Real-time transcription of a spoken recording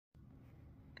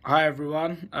Hi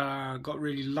everyone, got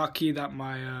really lucky that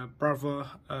my brother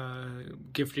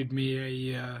gifted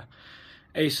me a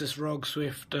Asus Rog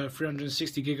Swift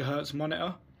 360 gigahertz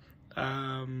monitor.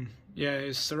 Yeah,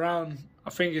 it's around,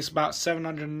 I think it's about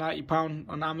 £790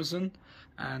 on Amazon,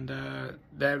 and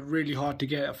they're really hard to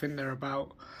get. I think they're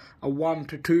about a 1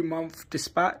 to 2 month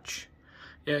dispatch.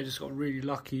 Yeah, just got really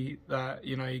lucky that,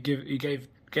 you know, he gave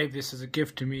this as a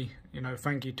gift to me. You know,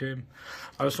 thank you to him.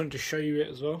 I just wanted to show you it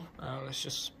as well. Let's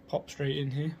just pop straight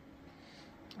in here.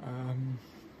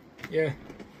 Yeah,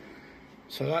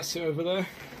 so that's it over there.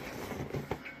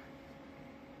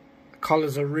 The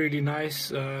colors are really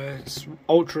nice. It's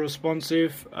ultra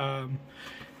responsive.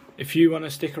 If you want to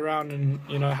stick around and,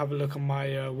 you know, have a look at my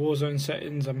Warzone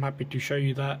settings, I'm happy to show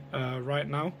you that right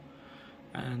now.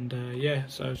 And yeah,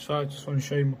 so I just want to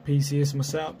show you my PC. This is my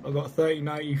setup. I've got a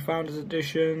 3090 Founders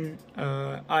Edition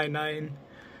i9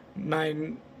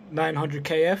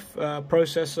 900KF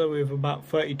processor with about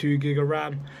 32 gig of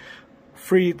RAM,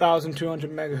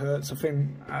 3200 megahertz. I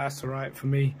think that's alright for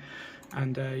me.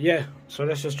 And yeah, so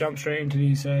let's just jump straight into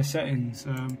these settings.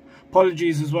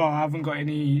 Apologies as well, I haven't got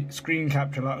any screen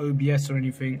capture like OBS or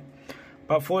anything,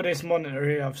 but for this monitor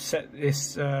here I've set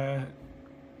this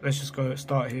let's just go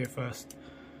start here first.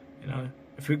 You know,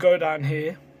 if we go down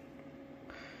here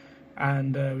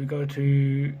and we go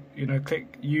to, you know,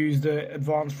 click use the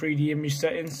advanced 3D image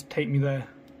settings, take me there.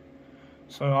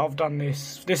 So I've done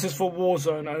this is for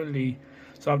Warzone only.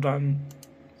 So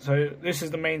this is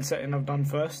the main setting I've done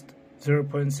first,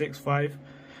 0.65,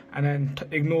 and then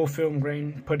ignore film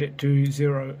grain, put it to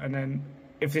 0, and then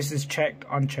if this is checked,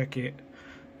 uncheck it,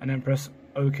 and then press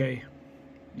OK.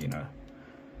 You know,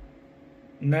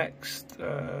 next,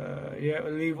 yeah,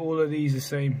 we'll leave all of these the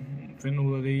same. I think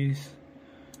all of these.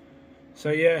 So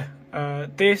yeah,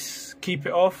 this, keep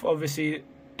it off. Obviously,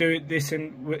 do this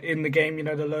in the game. You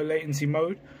know, the low latency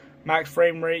mode, max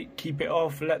frame rate. Keep it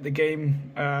off. Let the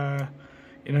game,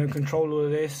 you know, control all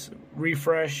of this.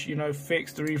 Refresh. You know,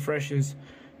 fix the refreshes.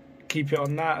 Keep it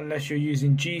on that unless you're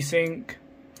using G-Sync.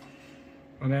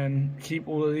 And then keep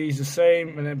all of these the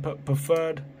same. And then put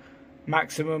preferred.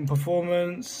 Maximum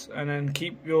performance, and then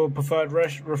keep your preferred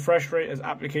refresh rate as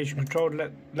application controlled.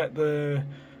 Let the,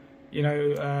 you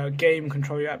know, game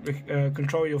control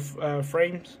your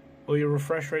frames or your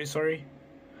refresh rate. Sorry.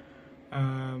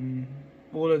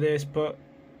 All of this, but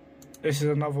this is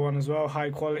another one as well. High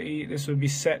quality. This would be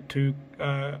set to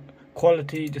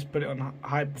quality. Just put it on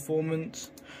high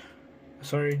performance.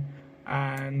 Sorry,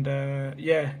 and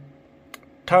yeah.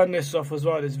 Turn this off as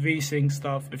well, this V-Sync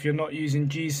stuff, if you're not using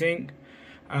G-Sync.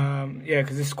 Yeah,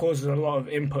 because this causes a lot of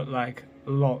input lag,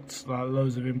 loads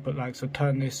of input lag, so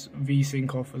turn this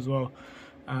V-Sync off as well.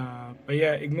 But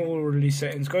yeah, ignore all these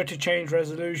settings. Go to change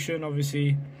resolution,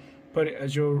 obviously put it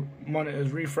as your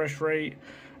monitor's refresh rate,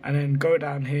 and then go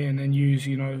down here and then use,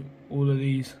 you know, all of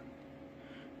these.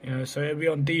 You know, so it'll be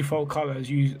on default colors,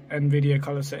 use Nvidia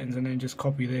color settings, and then just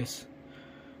copy this.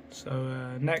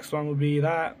 So next one will be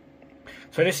that.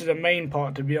 So this is the main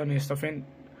part, to be honest. I think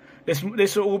this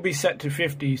will all be set to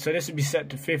 50. So this will be set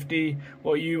to 50.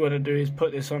 What you want to do is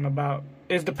put this on about,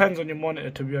 it depends on your monitor,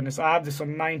 to be honest. I have this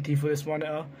on 90 for this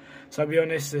monitor. So I'll be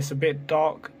honest, it's a bit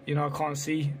dark, you know, I can't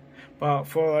see. But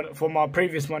for my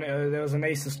previous monitor, there was an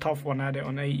Asus Tough one, I had it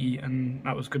on 80, and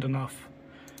that was good enough.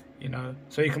 You know,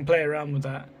 so you can play around with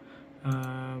that.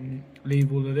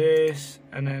 Leave all of this,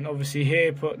 and then obviously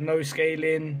here put no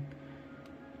scaling.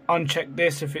 Uncheck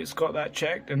this if it's got that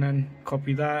checked, and then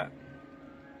copy that.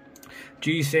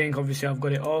 G-Sync, obviously I've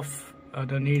got it off, I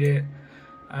don't need it.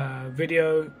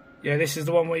 Video, yeah, this is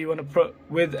the one where you want to put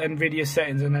with Nvidia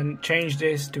settings, and then change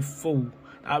this to full.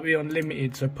 That'll be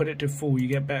unlimited, so put it to full, you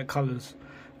get better colors.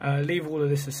 Leave all of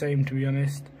this the same, to be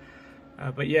honest.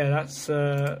 But yeah, that's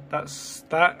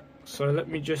that. So let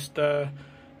me just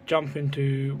jump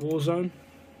into Warzone.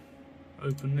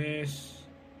 Open this.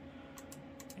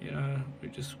 You know, we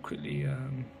just quickly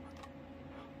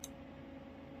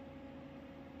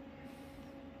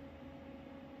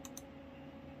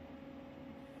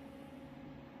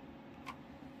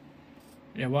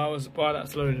yeah, while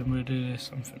that's loading, we'll do this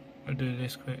something. We'll do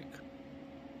this quick.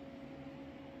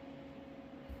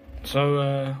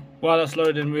 So while that's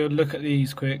loading, we'll look at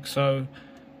these quick. So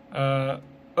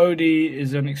OD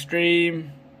is an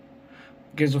extreme,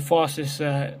 gives the fastest,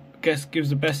 gives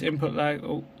the best input lag.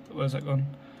 Oh, where's that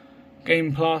gone?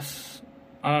 Game Plus,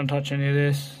 I don't touch any of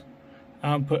this.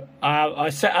 I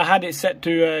had it set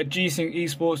to G-Sync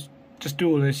Esports. Just do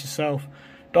all this yourself.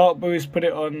 Dark boost, put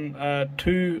it on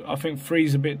 2. I think 3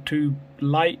 is a bit too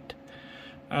light.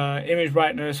 Image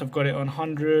brightness, I've got it on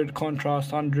 100.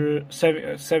 Contrast 100,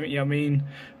 70 I mean.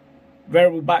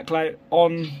 Variable backlight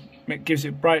on, it gives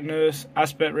it brightness,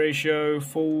 aspect ratio,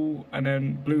 full, and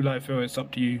then blue light fill, it's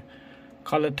up to you.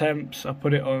 Color temps, I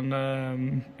put it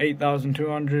on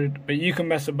 8200, but you can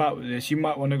mess about with this. You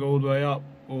might want to go all the way up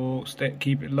or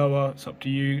keep it lower, it's up to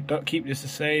you. Don't keep this the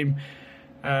same.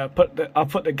 I'll put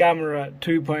the gamma at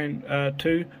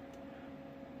 2.2.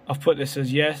 I've put this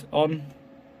as yes on,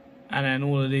 and then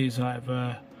all of these I've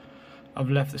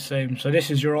left the same. So this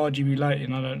is your RGB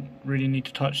lighting. I don't really need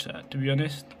to touch that, to be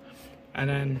honest. And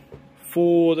then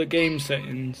for the game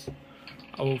settings,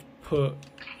 I will put,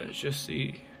 let's just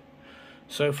see.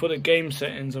 So for the game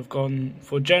settings, I've gone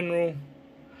for general.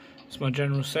 It's my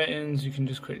general settings. You can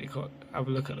just quickly have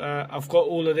a look at that. I've got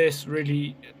all of this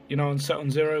really, you know, set on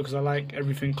 0 because I like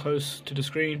everything close to the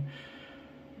screen.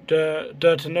 The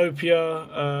Dirtanopia,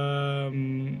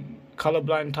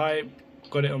 colorblind type,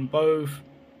 got it on both.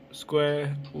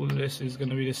 Square, all of this is going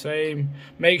to be the same.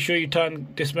 Make sure you turn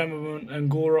dismemberment and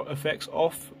gore effects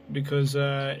off because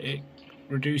it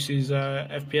reduces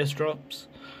FPS drops.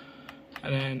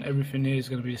 And then everything here is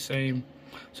going to be the same.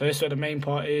 So this is where the main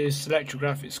part is. Select your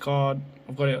graphics card.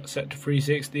 I've got it set to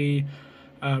 360.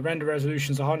 Render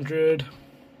resolution's 100.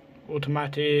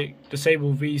 Automatic.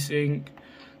 Disable VSync.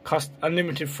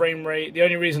 Unlimited frame rate. The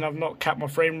only reason I've not capped my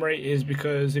frame rate is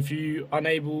because if you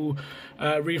enable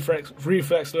reflex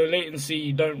low latency,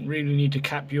 you don't really need to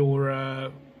cap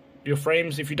your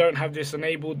frames. If you don't have this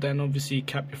enabled, then obviously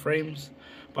cap your frames.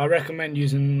 But I recommend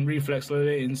using reflex low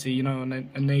latency, you know,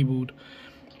 enabled.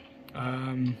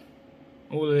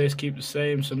 All of this keep the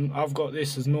same. So I've got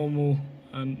this as normal,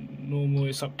 and normal,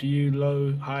 it's up to you.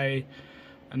 Low, high,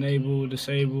 enable,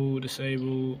 disable,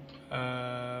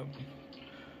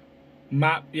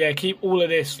 map, yeah, keep all of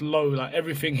this low. Like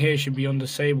everything here should be on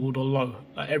disabled or low,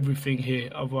 like everything here,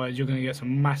 otherwise you're going to get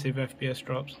some massive FPS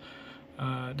drops.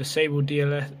 Disable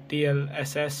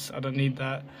DLSS, I don't need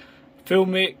that.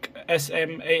 Filmic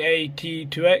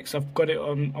SMAAT2X, I've got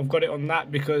it on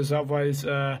that because otherwise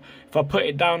if I put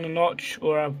it down a notch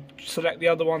or I select the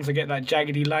other ones, I get like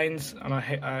jaggedy lines and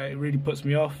it really puts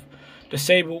me off.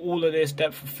 Disable all of this,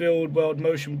 depth of field, world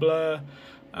motion blur,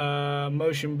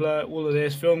 all of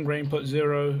this. Film grain, put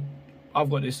 0. I've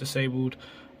got this disabled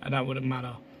and that wouldn't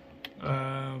matter.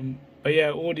 But yeah,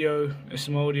 audio, this is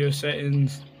my audio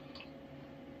settings.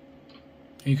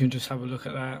 You can just have a look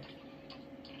at that.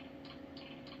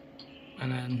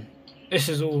 And then this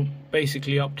is all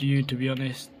basically up to you, to be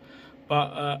honest.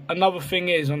 But another thing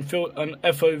is on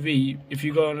FOV, if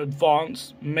you go on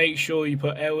advanced, make sure you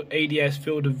put ADS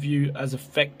field of view as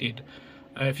affected.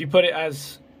 If you put it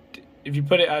as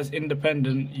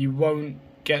independent, you won't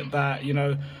get that, you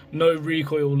know, no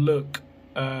recoil look.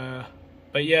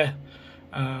 But yeah,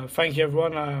 thank you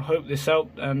everyone. I hope this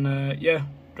helped, and yeah,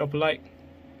 drop a like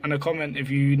and a comment if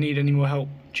you need any more help.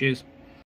 Cheers.